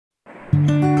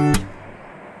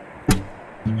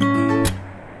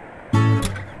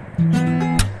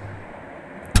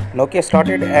Nokia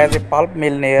started as a pulp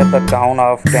mill near the town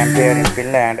of Tampere in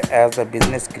Finland. As the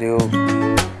business grew,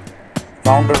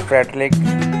 founder Fredrik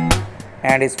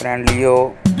and his friend Leo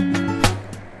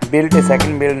built a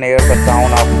second mill near the town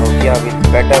of Nokia with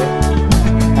better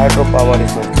hydropower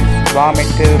resources. From it,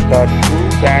 the two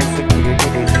brands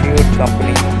created a shared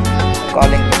company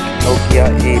calling it Nokia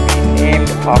AB, named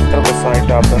after the site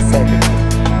of the second mill.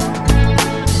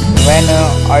 When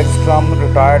Edstrom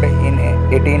retired in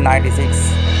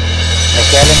 1896,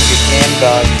 McCallum became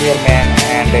the chairman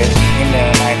and in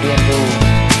 1902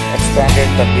 expanded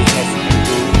the business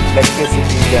into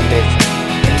electricity generation.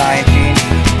 In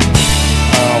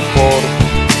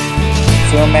 1904,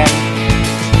 Suomen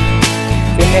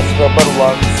Finnish Rubber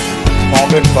Works,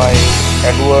 founded by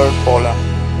Edward Poland,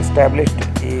 established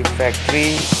a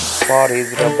factory for his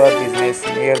rubber business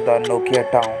near the Nokia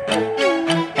town,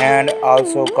 and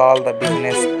also called the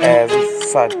business as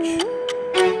such.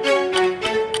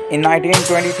 In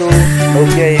 1922,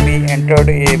 Nokia AB entered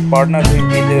a partnership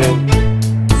with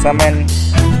Suomen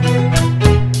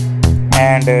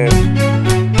and the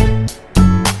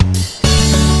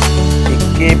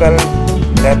cable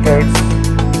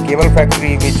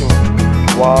factory, which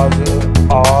was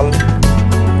all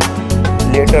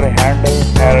later held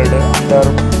under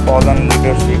Poland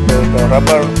leadership. The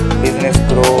rubber business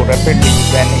grew rapidly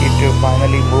when it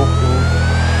finally moved to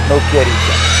Nokia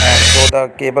region, and so the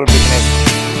cable business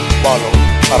followed.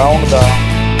 Around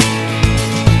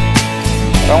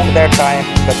that time,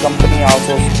 the company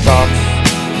also starts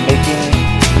making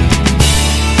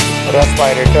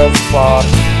respirators for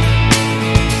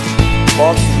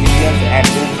both civilians and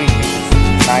military use.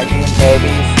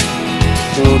 1930s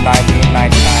to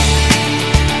 1999.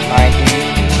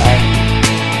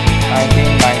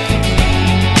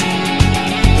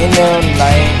 1990. In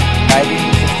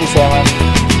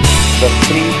 1967, the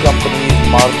three companies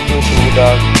merged to the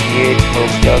create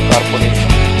Nokia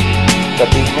Corporation. The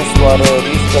business were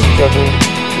restructured to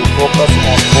focus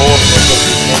on four major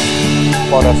business: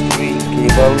 forestry,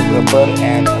 cable, rubber,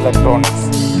 and electronics.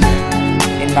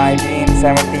 In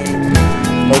 1970,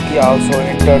 Nokia also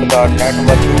entered the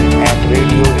networking and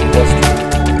radio industry.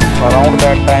 Around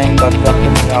that time, the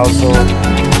company also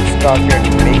started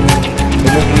making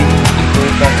military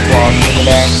equipment for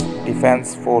Finland's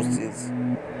defense forces.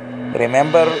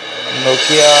 Remember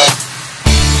Nokia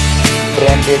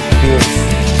branded bullets?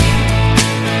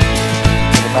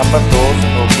 Remember those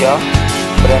Nokia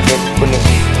branded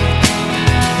bullets?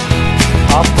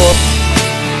 Of course,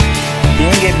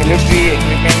 being a military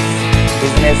equipment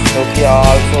business, Nokia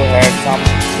also had some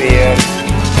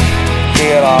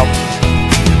share of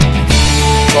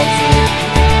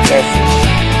consolidation.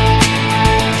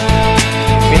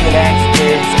 Finland's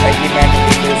trade agreement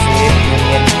with the Soviet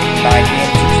Union in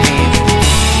 1960s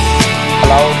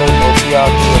allowed Nokia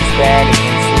to expand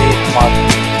in Soviet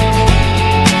market.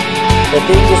 The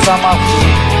some of the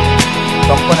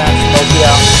components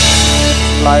Nokia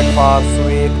supplied for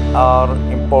Soviet are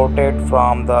imported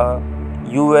from the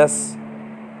US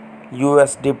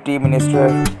Deputy Minister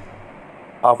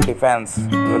of Defense.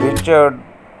 Richard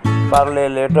Farley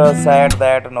later said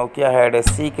that Nokia had a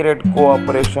secret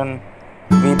cooperation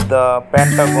with the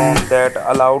Pentagon that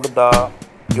allowed the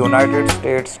United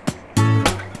States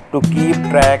to keep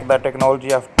track the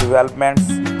technology of developments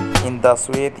in the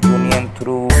Soviet Union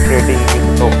through trading with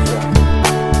Nokia.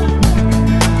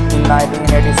 In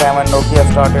 1987, Nokia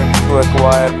started to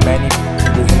acquire many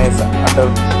businesses under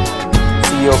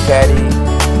CEO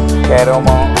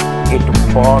Karoma. It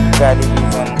bought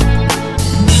television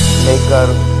maker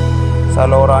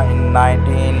Salora in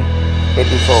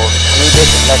 1984,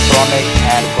 Swedish electronic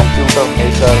and computer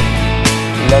maker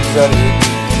Luxor AB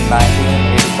in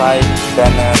 1985,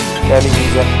 then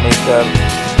television maker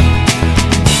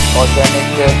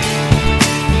Oceanic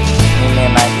in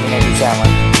 1987.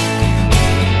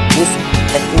 This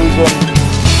acquisition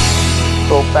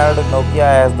propelled Nokia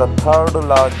as the third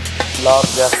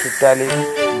largest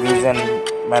television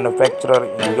manufacturer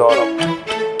in Europe.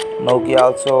 Nokia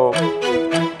also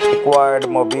acquired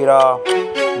Mobira,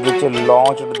 which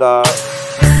launched the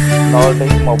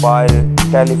Nordic mobile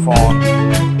telephone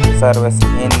service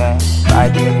in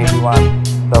 1981,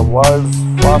 the world's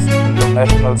first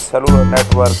international cellular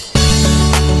network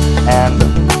and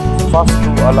first to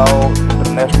allow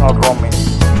international roaming.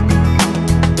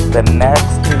 The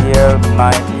next year,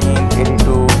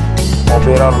 1982,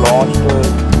 Mobira launched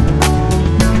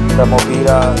the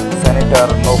Mobira Senator,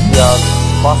 Nokia's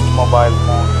first mobile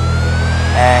phone,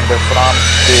 and from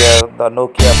there the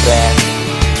Nokia brand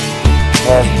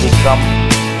has become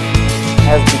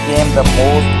the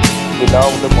most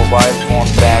beloved mobile phone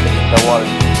brand in the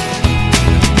world.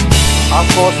 Of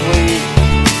course, we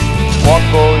won't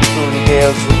go into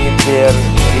details with their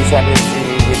recent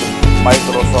history with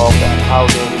Microsoft and how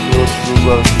they refused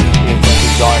Google's invitation to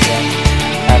join them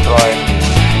Android.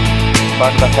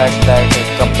 But the fact that a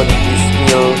company is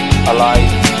still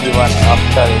alive even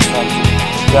after a century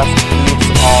just keeps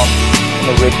on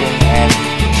innovating and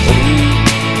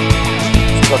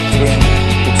restructuring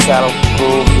itself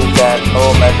proves that no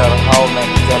matter how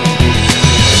many challenges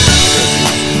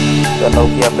the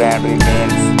Nokia brand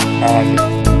remains and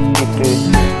it is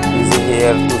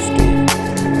here to stay.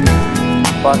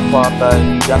 But for the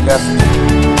youngest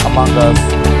among us,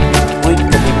 quick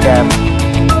recap: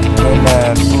 in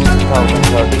 2013,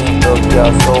 Nokia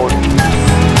sold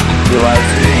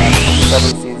devices and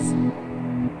services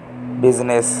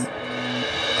business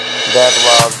that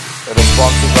was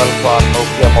responsible for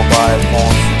Nokia mobile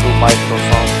phones to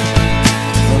Microsoft.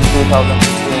 In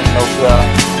 2016, Nokia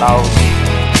now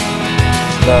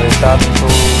the return to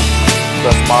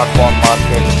the smartphone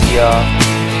market via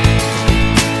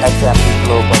HMD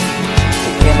Global, a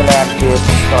Finland-based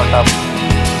startup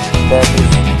that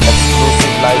is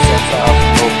exclusive license of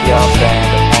Nokia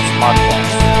brand on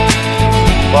smartphones.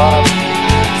 For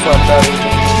further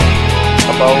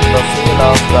about the sale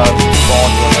of the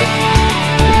phone unit,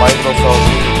 Microsoft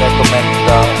recommend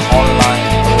the online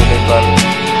available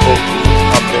book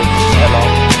operation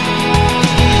alone.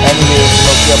 Anyways,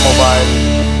 Nokia Mobile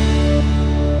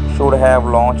should have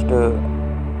launched a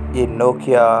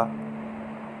Nokia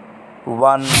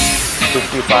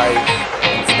 155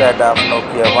 instead of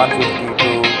Nokia 150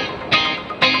 to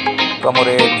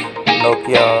commemorate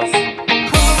Nokia's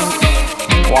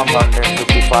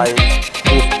 155th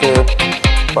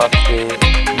birthday.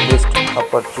 Missed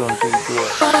opportunity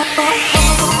there.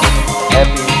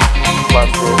 Happy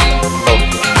birthday.